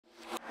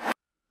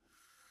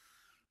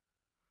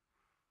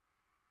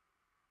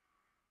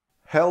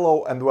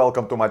Hello and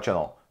welcome to my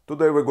channel.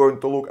 Today we're going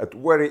to look at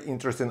very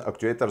interesting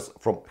actuators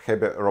from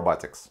HEBI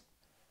Robotics.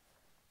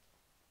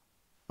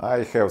 I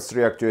have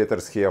three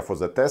actuators here for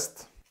the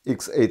test: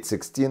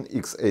 X816,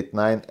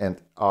 X89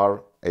 and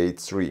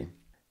R83.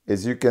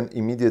 As you can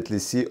immediately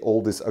see,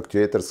 all these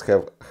actuators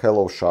have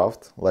hollow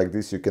shaft. Like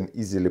this you can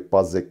easily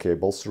pass the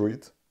cable through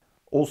it.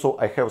 Also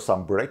I have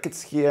some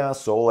brackets here,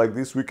 so like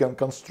this we can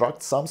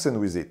construct something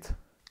with it.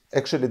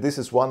 Actually, this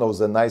is one of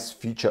the nice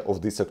features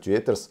of these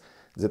actuators,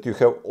 that you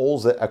have all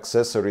the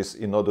accessories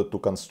in order to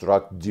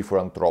construct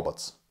different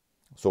robots.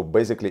 So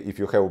basically, if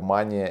you have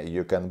money,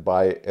 you can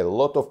buy a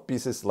lot of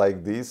pieces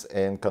like this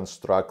and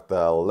construct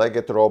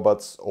legged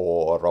robots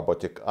or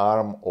robotic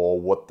arm or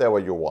whatever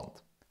you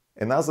want.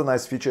 Another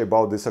nice feature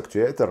about this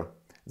actuator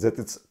that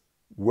it's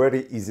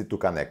very easy to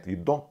connect. You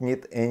don't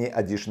need any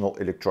additional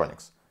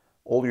electronics.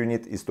 All you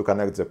need is to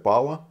connect the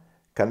power,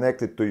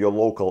 connect it to your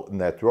local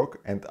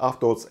network, and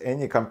afterwards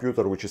any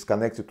computer which is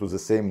connected to the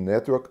same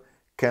network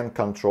can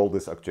control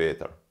this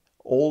actuator.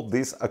 All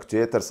these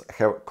actuators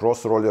have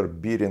cross-roller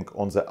bearing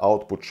on the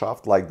output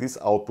shaft. Like this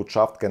output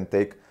shaft can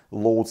take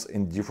loads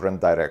in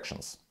different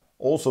directions.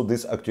 Also,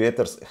 these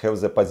actuators have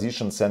the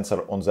position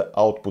sensor on the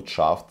output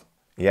shaft.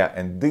 Yeah,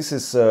 and this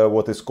is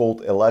what is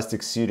called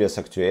elastic series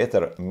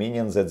actuator,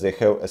 meaning that they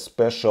have a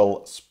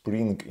special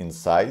spring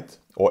inside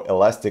or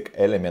elastic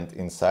element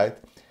inside,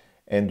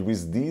 and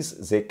with this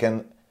they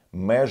can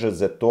measure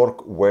the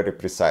torque very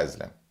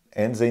precisely.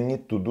 And they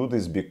need to do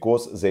this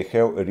because they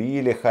have a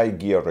really high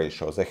gear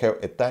ratio. They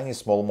have a tiny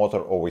small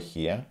motor over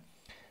here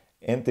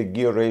and a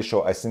gear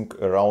ratio I think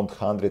around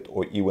 100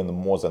 or even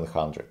more than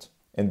 100.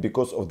 And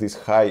because of this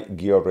high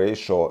gear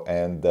ratio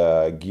and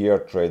gear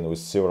train with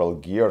several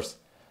gears,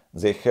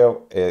 they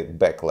have a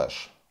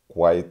backlash,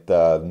 quite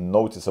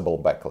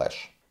noticeable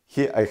backlash.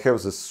 Here I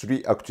have the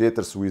three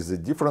actuators with the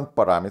different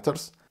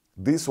parameters.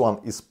 This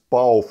one is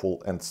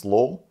powerful and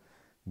slow.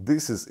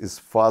 This is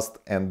fast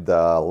and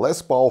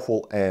less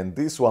powerful, and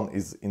this one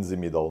is in the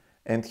middle.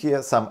 And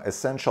here some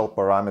essential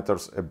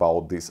parameters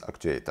about these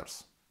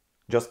actuators.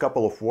 Just a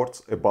couple of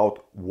words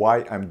about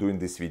why I'm doing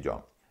this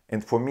video.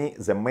 And for me,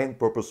 the main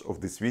purpose of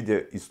this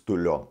video is to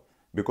learn.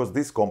 Because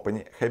this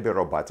company, HEBI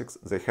Robotics,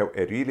 they have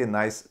a really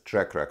nice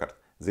track record.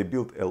 They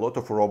build a lot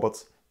of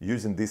robots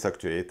using these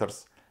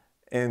actuators,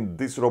 and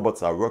these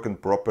robots are working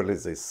properly.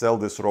 They sell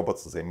these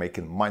robots, they're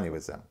making money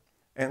with them.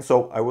 And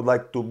so I would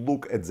like to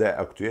look at the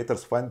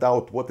actuators, find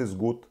out what is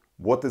good,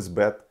 what is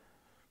bad,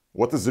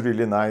 what is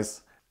really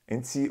nice,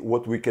 and see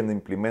what we can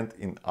implement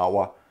in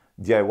our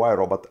DIY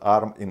robot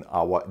arm, in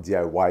our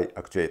DIY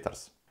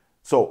actuators.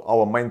 So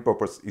our main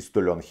purpose is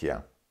to learn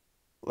here.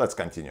 Let's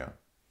continue.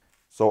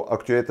 So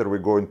actuator we're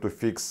going to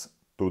fix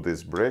to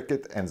this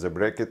bracket, and the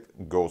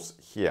bracket goes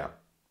here.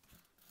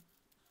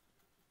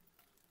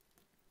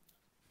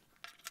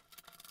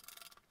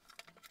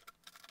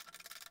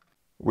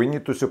 We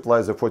need to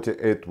supply the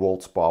 48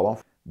 volts power.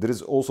 There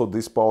is also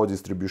this power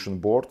distribution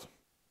board.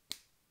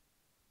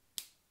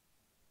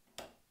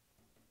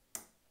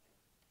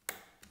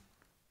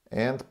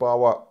 And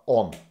power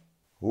on.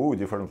 Ooh,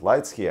 different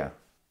lights here.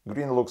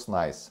 Green looks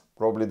nice.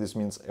 Probably this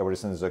means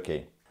everything is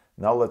okay.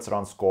 Now let's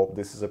run Scope.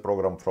 This is a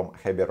program from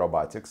HEBI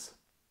Robotics.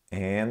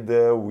 And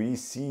we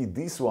see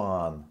this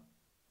one.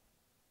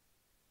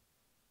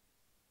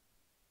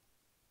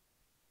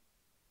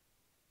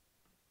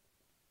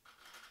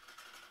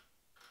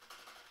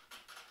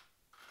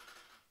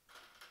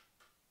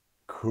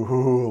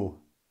 Cool!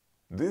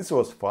 This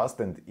was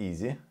fast and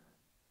easy.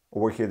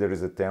 Over here there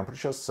is the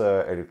temperatures,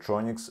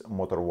 electronics,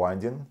 motor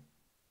winding.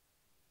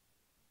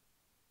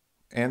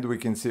 And we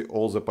can see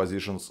all the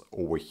positions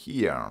over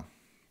here.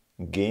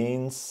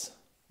 Gains,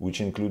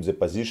 which include the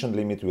position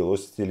limit,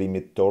 velocity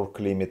limit, torque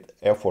limit,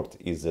 effort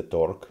is the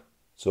torque.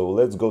 So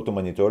let's go to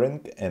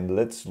monitoring and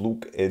let's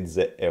look at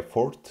the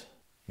effort.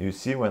 You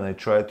see, when I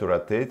try to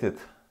rotate it,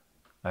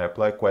 I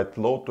apply quite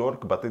low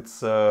torque, but it's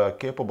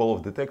capable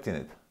of detecting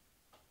it.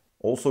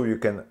 Also, you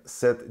can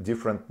set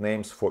different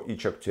names for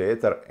each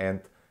actuator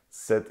and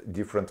set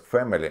different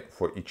family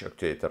for each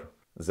actuator.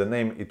 The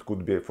name, it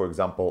could be, for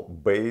example,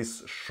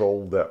 base,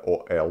 shoulder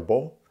or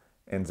elbow.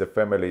 And the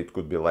family, it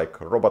could be like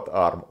robot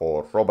arm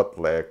or robot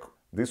leg.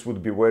 This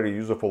would be very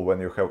useful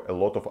when you have a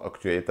lot of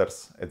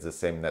actuators at the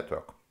same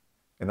network.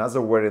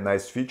 Another very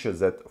nice feature is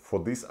that for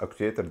this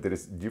actuator there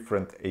is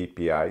different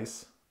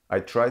APIs. I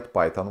tried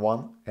Python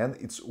one and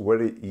it's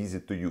very easy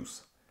to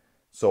use.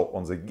 So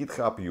on the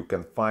GitHub you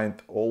can find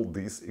all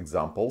these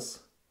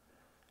examples,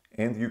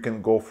 and you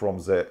can go from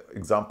the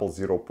example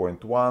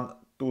 0.1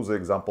 to the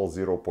example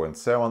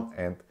 0.7,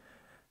 and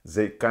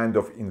they kind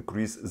of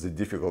increase the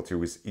difficulty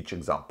with each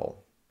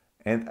example.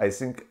 And I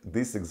think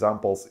these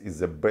examples is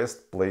the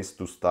best place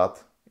to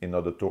start in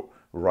order to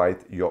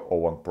write your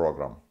own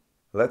program.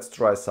 Let's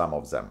try some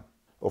of them.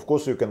 Of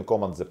course, you can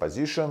comment the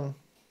position.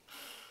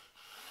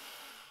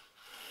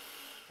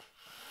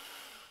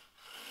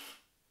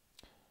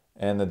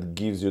 And it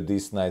gives you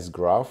this nice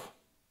graph.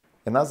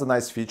 Another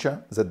nice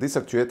feature is that these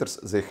actuators,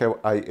 they have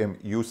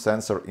IMU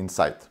sensor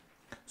inside.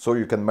 So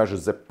you can measure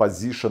the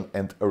position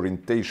and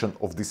orientation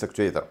of this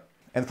actuator.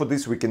 And for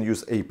this we can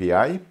use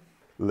API.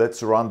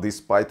 Let's run this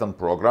Python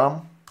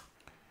program.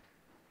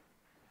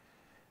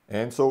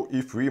 And so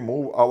if we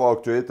move our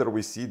actuator,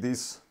 we see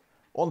this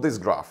on this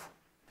graph.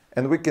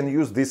 And we can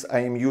use this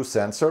IMU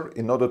sensor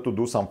in order to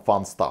do some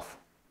fun stuff.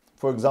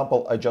 For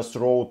example, I just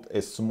wrote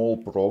a small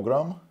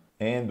program,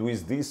 and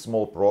with this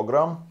small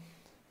program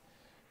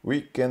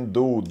we can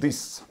do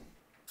this.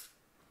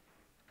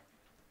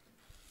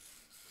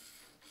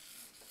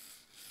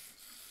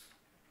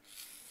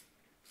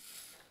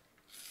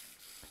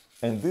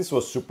 And this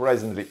was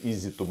surprisingly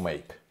easy to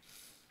make.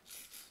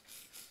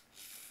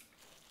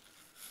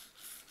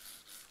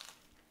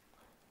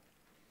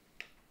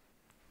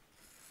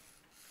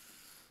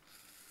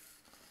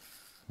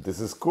 This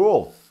is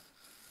cool.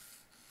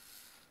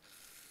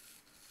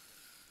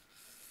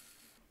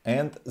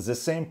 And the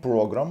same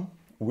program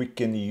we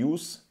can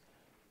use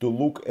to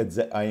look at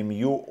the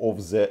IMU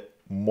of the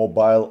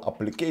mobile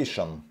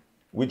application.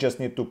 We just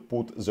need to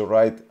put the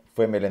right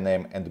family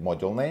name and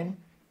module name.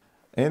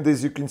 And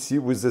as you can see,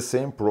 with the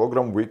same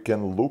program we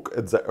can look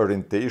at the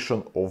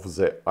orientation of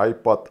the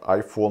iPad,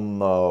 iPhone,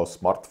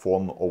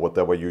 smartphone, or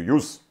whatever you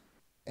use.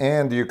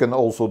 And you can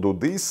also do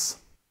this.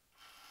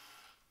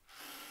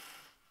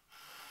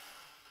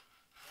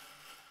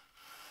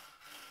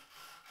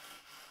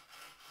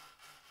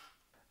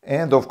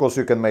 And of course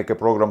you can make a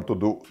program to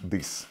do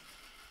this.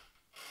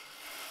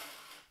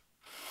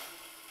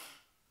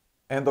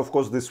 And of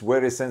course these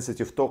very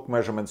sensitive torque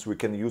measurements we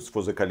can use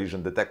for the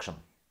collision detection.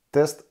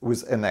 Test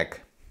with an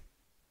egg.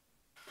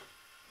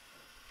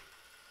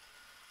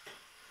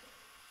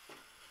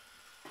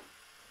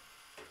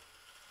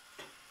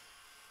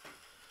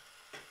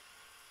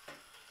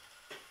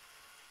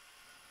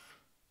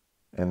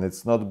 And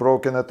it's not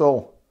broken at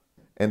all.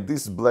 And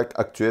this black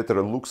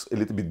actuator looks a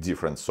little bit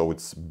different, so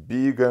it's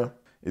bigger,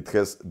 it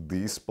has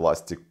this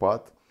plastic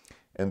part.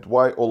 And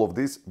why all of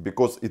this?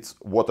 Because it's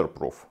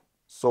waterproof.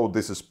 So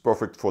this is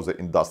perfect for the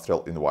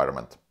industrial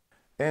environment.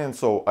 And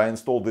so I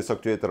installed this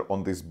actuator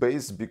on this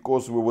base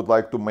because we would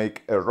like to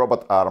make a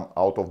robot arm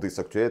out of this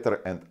actuator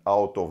and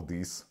out of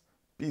these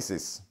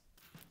pieces.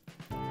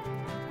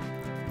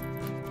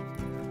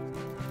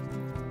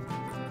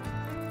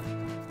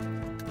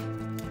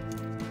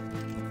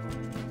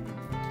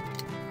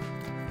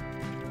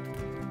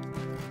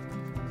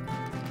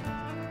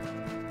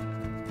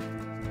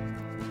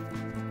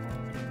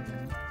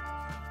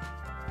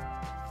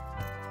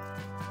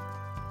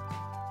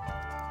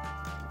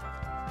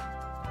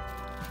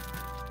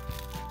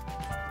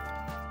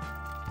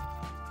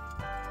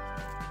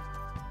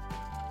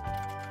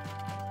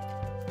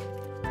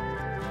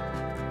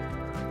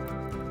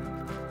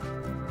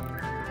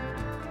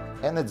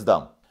 And it's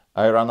done.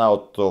 I ran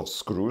out of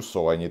screws,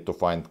 so I need to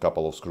find a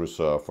couple of screws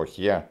for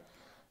here.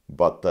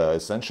 But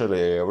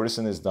essentially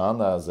everything is done,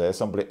 the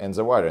assembly and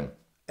the wiring.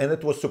 And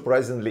it was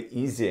surprisingly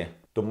easy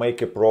to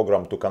make a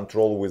program to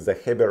control with the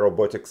HEBI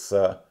Robotics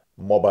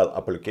mobile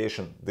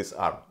application this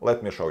arm.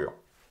 Let me show you.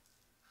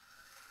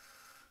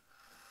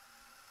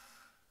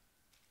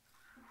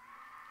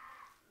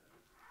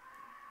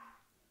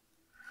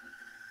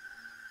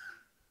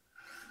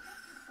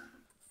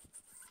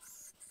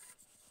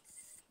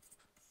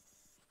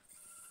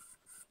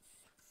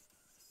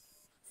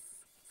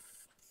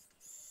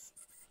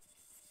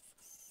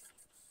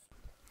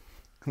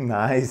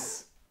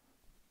 Nice.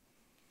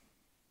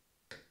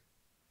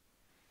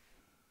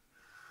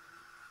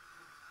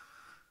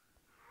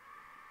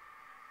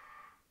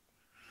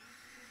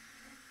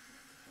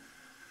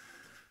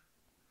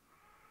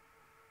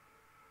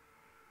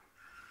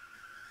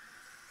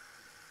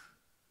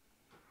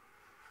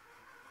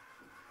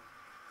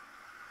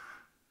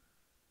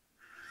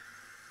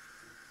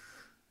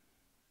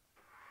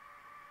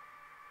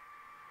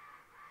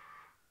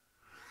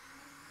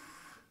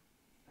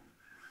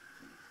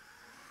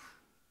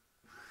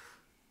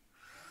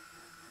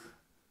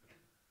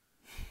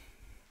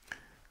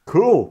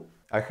 Cool!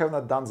 I have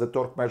not done the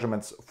torque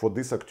measurements for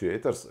these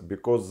actuators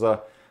because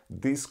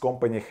this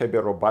company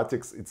HEBI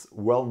Robotics, it's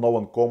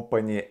well-known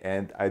company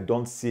and I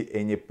don't see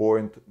any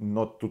point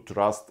not to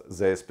trust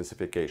their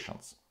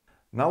specifications.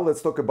 Now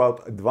let's talk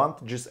about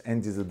advantages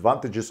and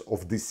disadvantages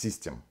of this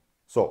system.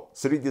 So,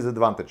 3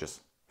 disadvantages.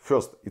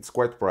 First, it's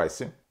quite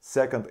pricey.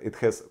 Second, it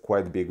has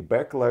quite big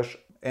backlash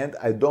and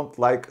I don't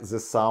like the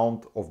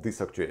sound of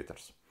these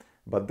actuators.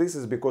 But this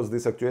is because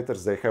these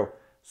actuators, they have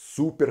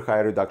super high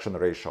reduction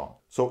ratio.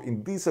 So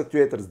in these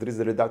actuators there is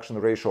a reduction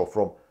ratio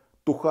from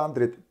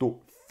 200 to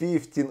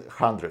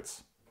 1500.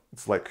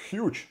 It's like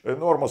huge,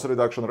 enormous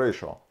reduction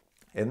ratio.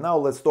 And now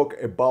let's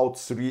talk about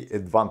 3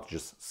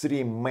 advantages,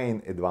 3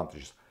 main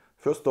advantages.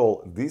 First of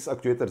all, these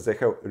actuators, they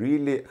have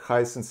really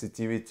high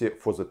sensitivity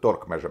for the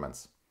torque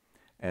measurements.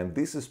 And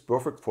this is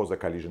perfect for the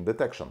collision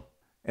detection.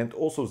 And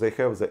also they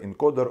have the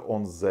encoder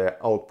on the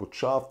output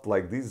shaft,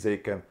 like this they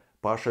can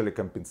partially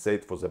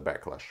compensate for the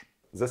backlash.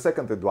 The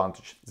second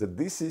advantage, that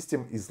this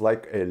system is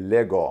like a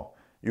Lego.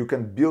 You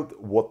can build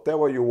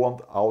whatever you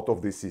want out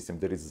of this system.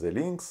 There is the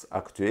links,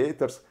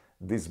 actuators,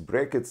 these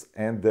brackets,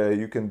 and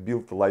you can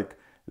build like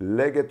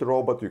legged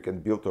robot, you can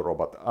build a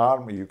robot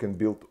arm, you can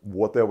build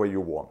whatever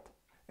you want.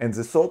 And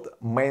the third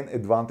main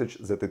advantage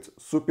that it's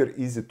super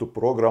easy to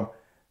program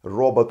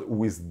robot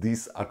with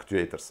these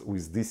actuators,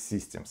 with these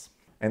systems.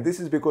 And this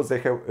is because they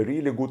have a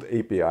really good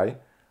API,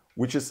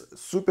 which is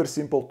super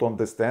simple to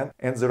understand,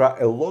 and there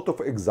are a lot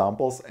of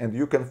examples, and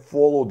you can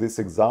follow these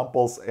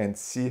examples and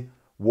see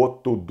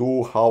what to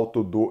do, how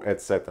to do,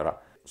 etc.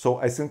 So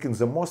I think in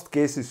the most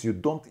cases you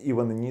don't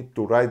even need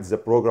to write the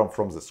program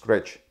from the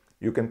scratch.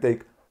 You can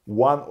take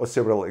one or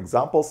several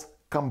examples,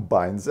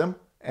 combine them,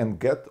 and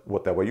get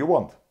whatever you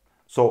want.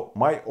 So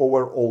my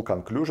overall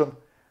conclusion,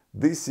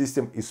 this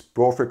system is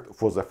perfect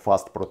for the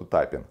fast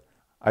prototyping.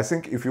 I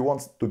think if you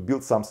want to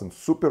build something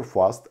super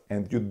fast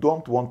and you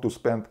don't want to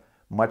spend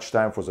much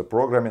time for the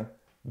programming,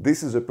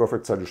 this is a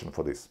perfect solution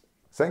for this.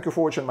 Thank you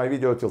for watching my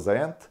video till the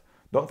end.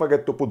 Don't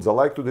forget to put the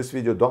like to this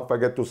video, don't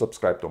forget to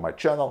subscribe to my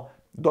channel,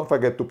 don't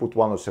forget to put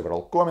one or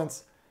several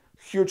comments.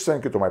 Huge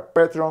thank you to my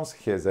patrons,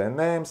 here's their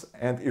names,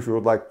 and if you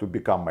would like to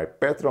become my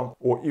patron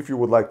or if you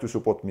would like to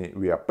support me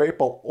via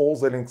PayPal, all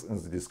the links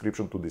in the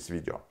description to this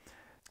video.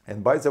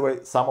 And by the way,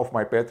 some of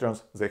my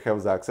patrons, they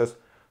have the access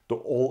to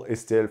all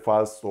STL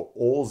files, so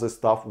all the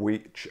stuff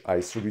which I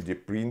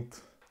 3D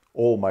print,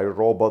 all my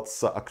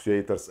robots,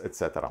 actuators,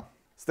 etc.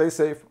 Stay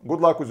safe, good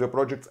luck with your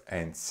projects,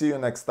 and see you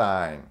next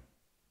time!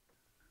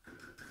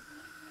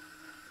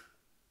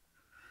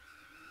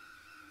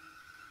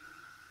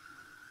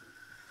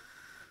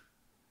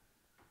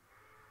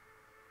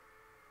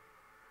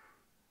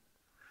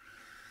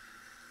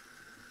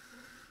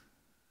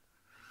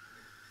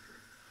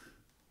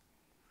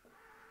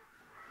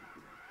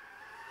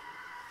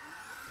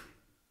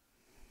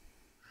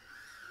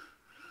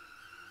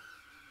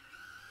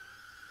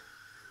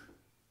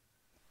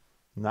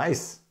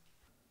 Nice!